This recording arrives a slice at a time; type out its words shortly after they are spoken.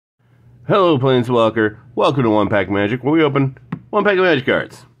Hello, Planeswalker. Welcome to One Pack of Magic, where we open one pack of Magic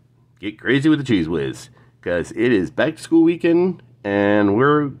cards. Get crazy with the Cheese Whiz, because it is back to school weekend, and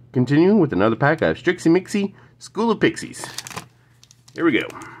we're continuing with another pack of Strixie School of Pixies. Here we go.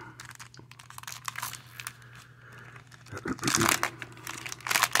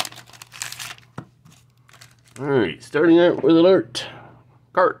 Alright, starting out with an art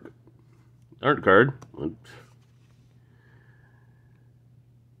card. Oops.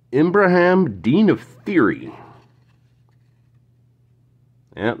 Ibrahim, Dean of Theory.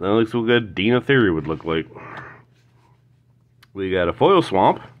 Yeah, that looks what good Dean of Theory would look like. We got a foil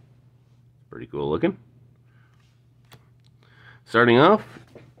swamp. Pretty cool looking. Starting off,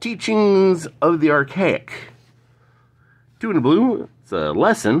 Teachings of the Archaic. 2 in the blue. It's a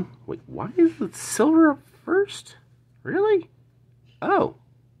lesson. Wait, why is it silver up first? Really? Oh,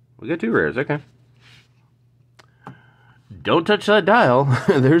 we got 2 rares. Okay. Don't touch that dial.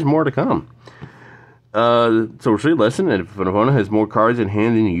 There's more to come. So read lesson. If an opponent has more cards in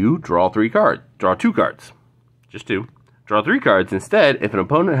hand than you, draw 3 cards. Draw 2 cards. Just 2. Draw 3 cards instead if an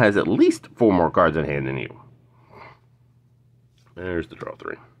opponent has at least 4 more cards in hand than you. There's the draw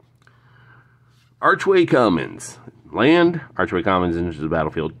 3. Archway Commons. Land. Archway Commons enters the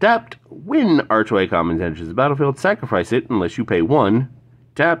battlefield tapped. When Archway Commons enters the battlefield, sacrifice it unless you pay 1.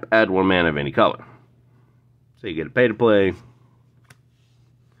 Tap, add 1 mana of any color. So you get a pay to play, and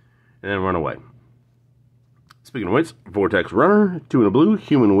then run away. Speaking of which, Vortex Runner, 2 in a blue,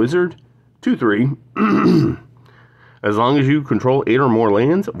 Human Wizard, 2/3. As long as you control 8 or more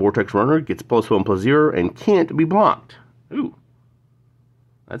lands, Vortex Runner gets +1/+0 and can't be blocked. Ooh.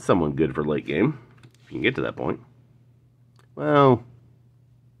 That's somewhat good for late game, if you can get to that point. Well,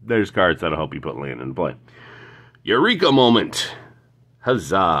 there's cards that'll help you put land into play. Eureka Moment!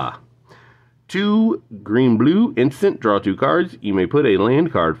 Huzzah! 2 green-blue, instant, draw 2 cards. You may put a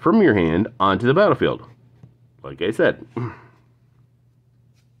land card from your hand onto the battlefield. Like I said.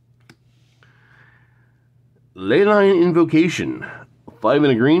 Leyline Invocation. 5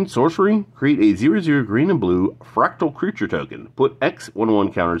 in a green, sorcery. Create a 0/0 green and blue fractal creature token. Put X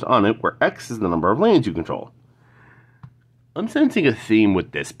 1/1 counters on it, where X is the number of lands you control. I'm sensing a theme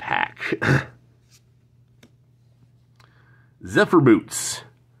with this pack. Zephyr Boots.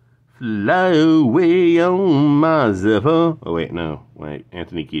 Fly away on my Zephyr. Oh, wait, no. Wait,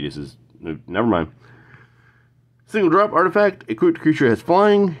 Anthony Kiedis is... Never mind. Single drop artifact. Equipped creature has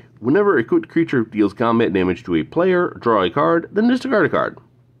flying. Whenever a equipped creature deals combat damage to a player, draw a card, then discard a card.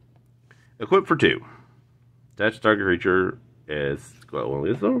 Equip for 2. Attach target creature as... Well,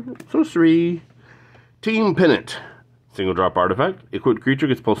 so 3. Team Pennant. Single drop artifact. Equipped creature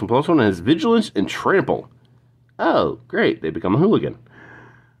gets +1/+1 and has Vigilance and Trample. Oh, great. They become a hooligan.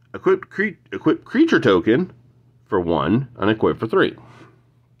 Equipped creature token for 1, unequipped for 3.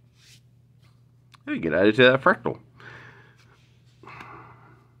 You get added to that fractal.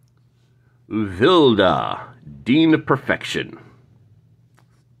 Vilda, Dean of Perfection.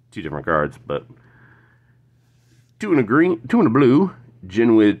 2 different cards, but 2 in a green, 2 in a blue.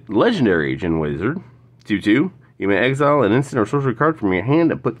 Legendary Gin Wizard. 2/2. You may exile an instant or sorcery card from your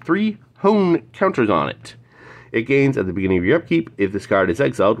hand and put 3 hone counters on it. It gains at the beginning of your upkeep. If this card is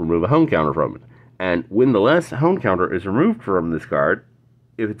exiled, remove a hone counter from it. And when the last hone counter is removed from this card,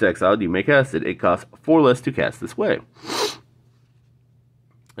 if it's exiled, you may cast it. It costs 4 less to cast this way.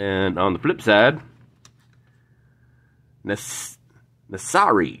 And on the flip side,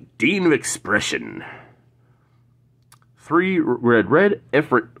 Nasari, Dean of Expression. 3 red,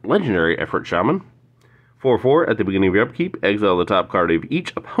 legendary Effort Shaman. 4/4, at the beginning of your upkeep, exile the top card of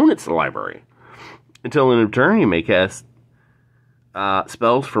each opponent's library. Until end of turn, you may cast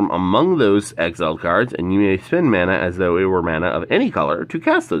spells from among those exiled cards, and you may spend mana as though it were mana of any color to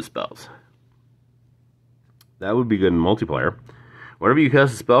cast those spells. That would be good in multiplayer. Whenever you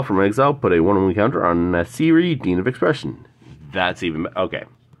cast a spell from exile, put a 1/1 counter on Nasiri, Dean of Expression. That's even better. Okay.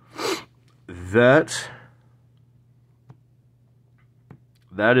 That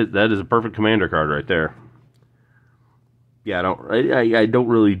is a perfect commander card right there. Yeah, I don't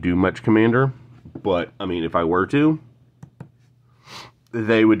really do much commander. But, I mean, if I were to,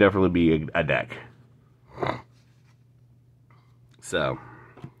 they would definitely be a deck. So.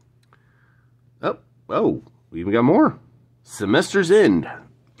 Oh, we even got more. Semester's End.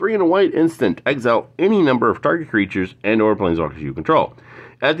 3 in a white instant. Exile any number of target creatures and or planeswalkers you control.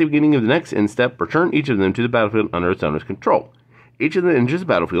 At the beginning of the next end step, return each of them to the battlefield under its owner's control. Each of them enters the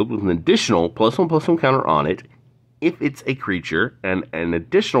battlefield with an additional +1/+1 counter on it if it's a creature, and an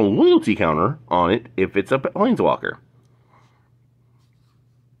additional loyalty counter on it if it's a planeswalker.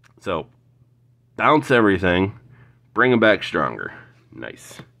 So, bounce everything, bring them back stronger.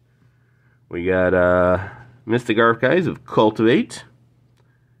 Nice. We got Mystic Archives of Cultivate.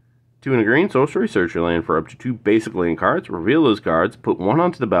 2 and a green, sorcery, search your land for up to 2 basic land cards. Reveal those cards, put one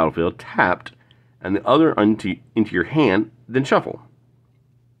onto the battlefield, tapped, and the other into your hand, then shuffle.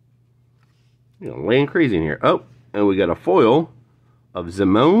 You know, laying crazy in here. Oh, and we got a foil of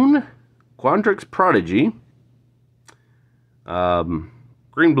Zimone, Quandrix Prodigy,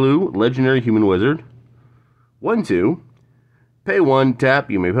 green-blue, legendary human wizard. 1/2. Pay 1, tap.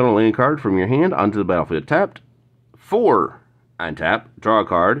 You may put a land card from your hand onto the battlefield tapped. 4. Untap, draw a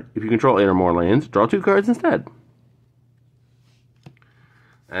card. If you control 8 or more lands, draw 2 cards instead.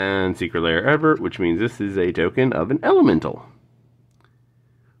 And Secret Lair Ever, which means this is a token of an elemental.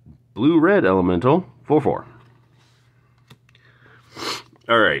 Blue-red elemental, 4/4.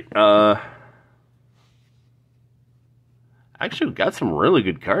 Alright, actually, we got some really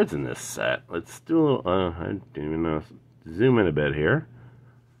good cards in this set. Let's do a little, I didn't even know. Zoom in a bit here.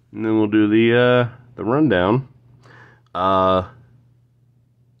 And then we'll do the rundown.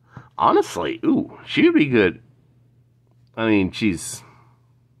 Honestly, ooh, she would be good. I mean, she's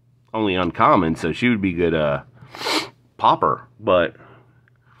only uncommon, so she would be good, popper, but,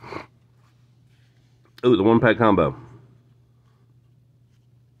 ooh, the 1-pack combo.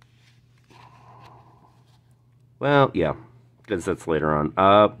 Well, yeah, because that's later on.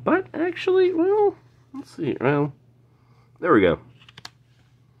 But actually, well, let's see, well, there we go.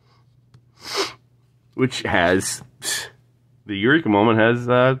 Which has, the Eureka moment has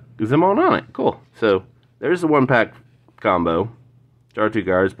Zimone on it. Cool. So, there's the 1-pack combo. Draw 2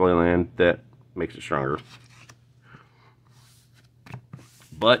 cards, play land. That makes it stronger.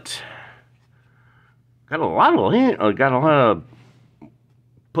 But, got a lot of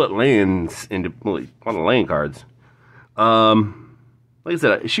put lands into, well, a lot of land cards. Like I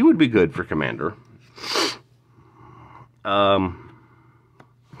said, she would be good for Commander.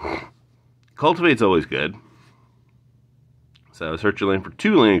 Cultivate's always good. So search your land for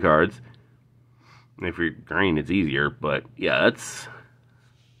 2 land cards. And if you're green, it's easier. But yeah, that's,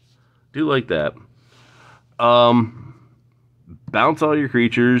 do like that. Bounce all your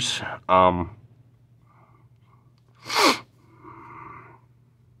creatures. Well,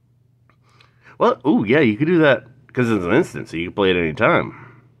 ooh, yeah, you could do that because it's an instant, so you can play it any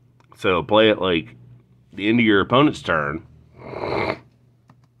time. So play it like the end of your opponent's turn.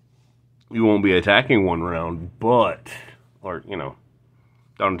 You won't be attacking 1 round, but, or, you know,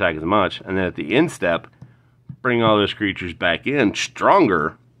 don't attack as much. And then at the end step, bring all those creatures back in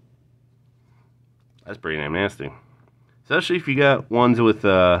stronger. That's pretty damn nasty. Especially if you got ones with,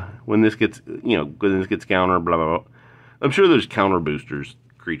 when this gets, you know, when this gets counter, blah, blah, blah. I'm sure there's counter boosters,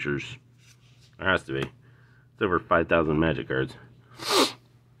 creatures. There has to be. It's over 5,000 magic cards.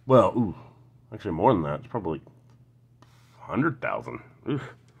 Well, ooh, actually more than that. It's probably 100,000.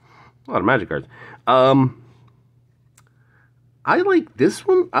 Oof. A lot of magic cards. I like this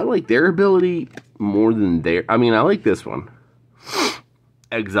one. I like their ability more than their... I mean, I like this one.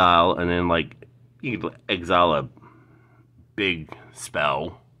 Exile, and then, like, you could exile a big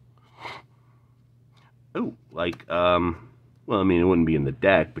spell. Oh, like, well, I mean, it wouldn't be in the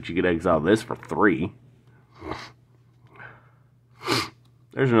deck, but you could exile this for 3.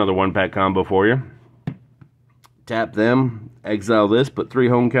 There's another 1-pack combo for you. Tap them, exile this, put 3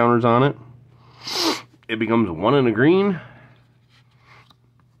 home counters on it. It becomes 1 and a green.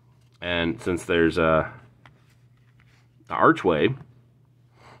 And since there's the archway, you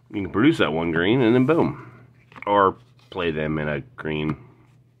can produce that 1 green and then boom. Or play them in a green,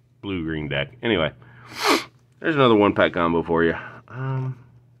 blue-green deck. Anyway, there's another 1-pack combo for you.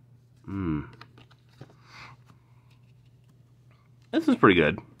 This is pretty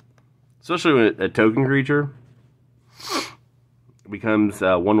good. Especially when a token creature becomes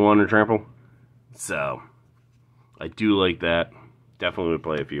 1/1 or trample. So, I do like that. Definitely would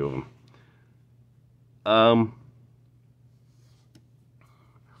play a few of them.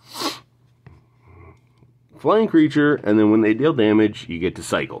 Flying creature, and then when they deal damage, you get to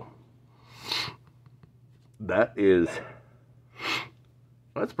cycle. That's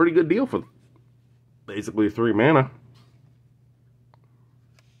a pretty good deal for basically 3 mana.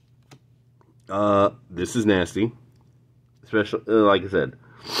 This is nasty. Especially, like I said,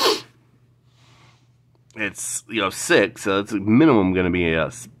 it's, you know, 6, so it's minimum going to be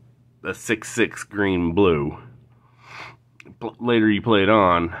a 6/6 green blue. Later you play it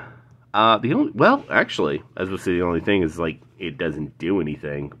on. The only, well, actually, as we say, the only thing is, like, it doesn't do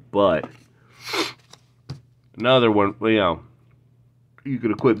anything, but another one, well, you know, you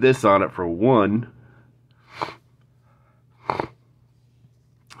could equip this on it for 1.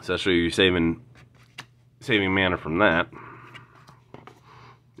 Especially you're saving mana from that.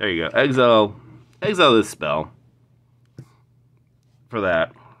 There you go. Exile this spell for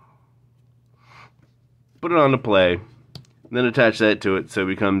that. Put it on to play. Then attach that to it so it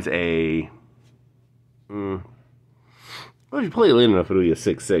becomes a... well, if you play it late enough, it'll be a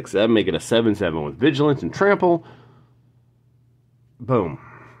 6/6. That'd make it a 7/7 with Vigilance and Trample. Boom.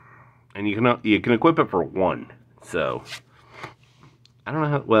 And you can equip it for 1. So, I don't know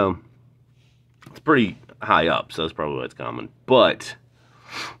how... Well, it's pretty high up, so that's probably why it's common. But,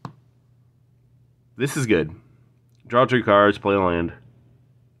 this is good. Draw 2 cards, play a land.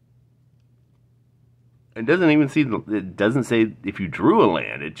 It doesn't say if you drew a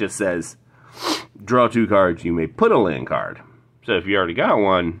land. It just says draw 2 cards. You may put a land card. So if you already got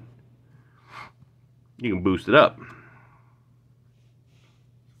one, you can boost it up.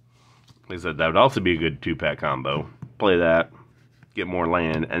 Like I said, that would also be a good 2-pack combo. Play that, get more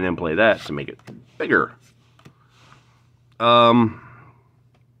land, and then play that to make it bigger.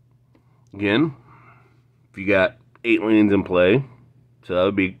 Again, if you got 8 lands in play, so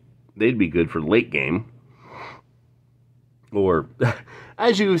they'd be good for late game. Or,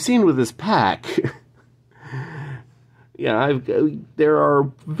 as you've seen with this pack, yeah, there are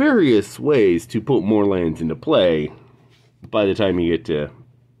various ways to put more lands into play by the time you get to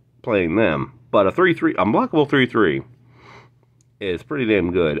playing them. But a 3/3, unblockable 3/3 is pretty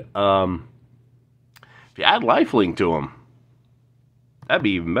damn good. If you add lifelink to them, that'd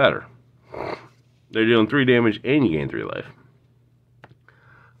be even better. They're doing 3 damage and you gain 3 life.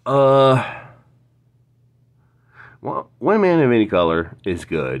 Well, 1 mana of any color is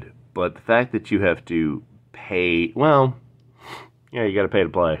good, but the fact that you have to pay, well, yeah, you gotta pay to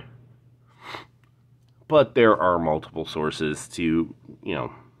play. But there are multiple sources to, you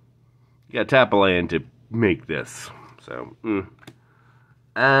know, you gotta tap a land to make this. So,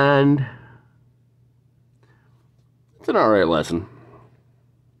 and it's an alright lesson.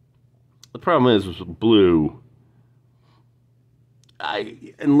 The problem is with blue,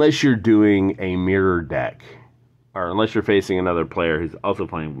 unless you're doing a mirror deck, or unless you're facing another player who's also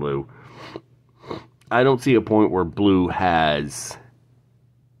playing blue, I don't see a point where blue has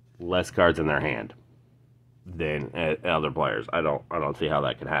less cards in their hand than other players. I don't see how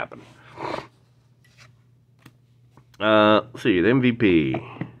that could happen. Let's see, the MVP.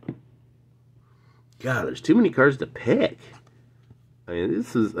 God, there's too many cards to pick. I mean,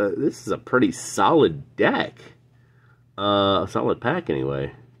 this is a pretty solid deck. A solid pack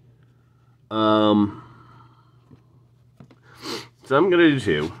anyway. So I'm gonna do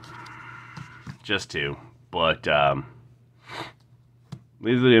 2. Just 2. But these are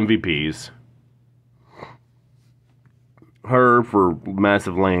the MVPs. Her for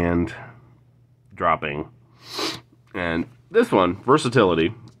massive land dropping. And this one,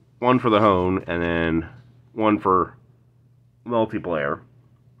 versatility. 1 for the hone, and then 1 for multiplayer.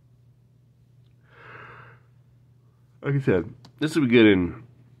 Like I said, this would be good in,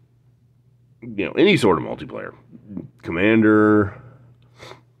 you know, any sort of multiplayer. Commander.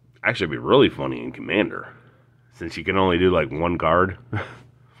 Actually, it'd be really funny in Commander, since you can only do like 1 card.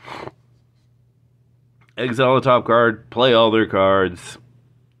 Exile the top card, play all their cards,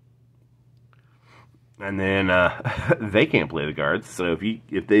 and then they can't play the cards. So if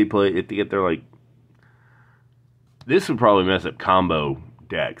they get their, like, this would probably mess up combo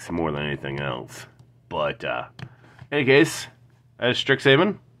decks more than anything else. But in any case, that's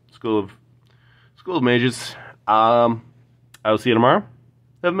Strixhaven, School of Mages. I will see you tomorrow.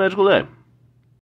 Have a magical day.